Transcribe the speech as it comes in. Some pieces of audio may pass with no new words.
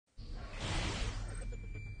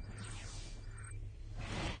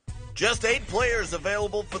Just 8 players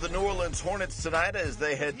available for the New Orleans Hornets tonight as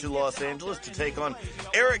they head to Los Angeles to take on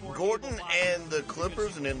Eric Gordon and the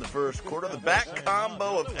Clippers. And in the first quarter, the back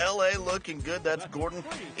combo of L.A. looking good. That's Gordon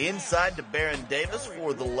inside to Baron Davis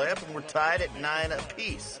for the layup, and we're tied at 9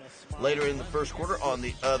 apiece. Later in the first quarter, on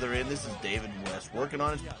the other end, this is David West working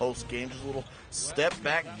on his post game. Just a little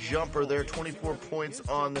step-back jumper there, 24 points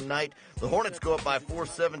on the night. The Hornets go up by 4,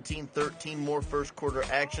 17-13, more first quarter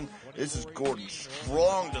action. This is Gordon,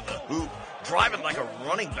 strong to the hoop, driving like a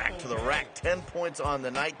running back to the rack. 10 points on the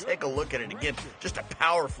night. Take a look at it again. Just a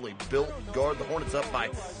powerfully built guard. The Hornets up by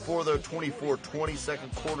 4, though, 24-20,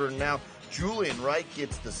 second quarter now. Julian Wright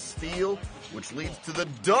gets the steal, which leads to the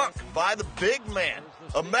dunk by the big man.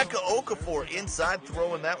 Emeka Okafor inside,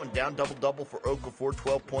 throwing that one down. Double-double for Okafor,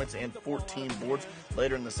 12 points and 14 boards.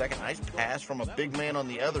 Later in the second, nice pass from a big man on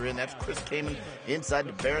the other end. That's Chris Kaman inside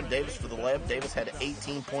to Baron Davis for the layup. Davis had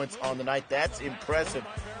 18 points on the night. That's impressive.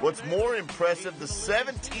 What's more impressive, the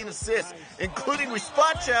 17 assists, including we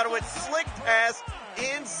spot shadow it, slick pass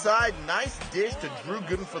inside, nice dish to Drew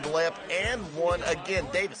Gooden for the layup, and one again.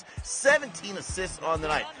 Davis, 17 assists on the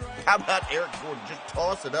night. How about Eric Gordon? Just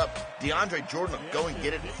toss it up. DeAndre Jordan will go and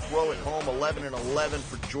get it and throw it home. 11 and 11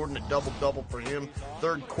 for Jordan, a double-double for him.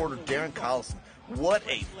 Third quarter, Darren Collison. What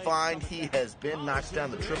a find he has been. Knocks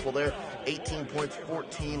down the triple there. 18 points,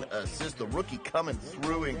 14 assists. The rookie coming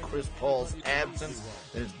through in Chris Paul's absence.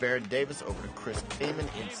 Then it's Baron Davis over to Chris Kaman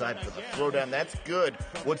inside for the throwdown. That's good.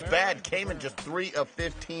 What's bad, Kaman just 3 of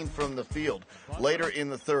 15 from the field. Later in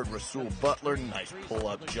the third, Rasul Butler, nice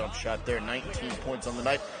pull-up jump shot there. 19 points on the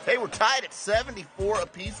night. Hey, we're tied at 74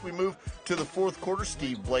 apiece. We move to the fourth quarter.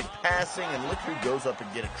 Steve Blake passing, and look who goes up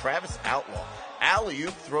and get it. Travis Outlaw.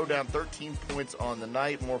 Alley-oop, throw down 13 points on the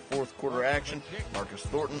night. More fourth quarter action. Marcus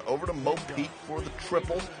Thornton over to Mo Pete for the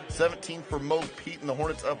triple. 17 for Mo Pete, and the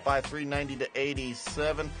Hornets up by 3,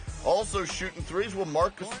 90-87. Also shooting threes, well,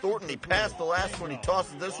 Marcus Thornton. He passed the last one. He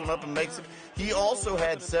tosses this one up and makes it. He also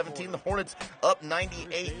had 17. The Hornets up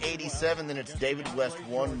 98-87. Then it's David West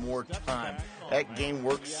one more time. That game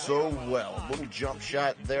worked so well. Little jump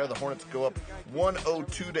shot there. The Hornets go up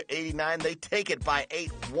 102-89. They take it by 8,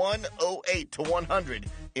 108-100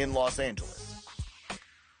 in Los Angeles.